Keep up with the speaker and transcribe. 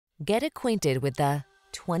Get acquainted with the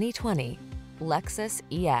 2020 Lexus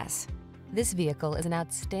ES. This vehicle is an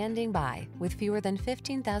outstanding buy with fewer than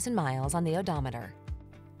 15,000 miles on the odometer.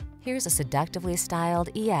 Here's a seductively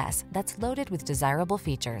styled ES that's loaded with desirable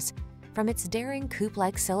features. From its daring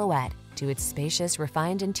coupe-like silhouette to its spacious,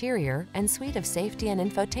 refined interior and suite of safety and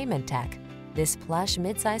infotainment tech, this plush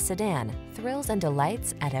midsize sedan thrills and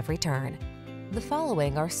delights at every turn. The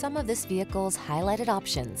following are some of this vehicle's highlighted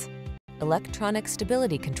options: electronic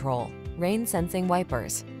stability control, rain-sensing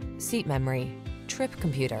wipers, seat memory, trip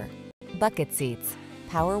computer, bucket seats,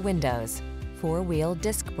 power windows, four-wheel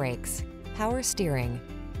disc brakes, power steering.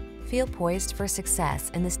 Feel poised for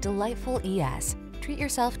success in this delightful ES. Treat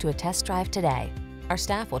yourself to a test drive today. Our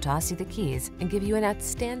staff will toss you the keys and give you an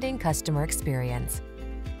outstanding customer experience.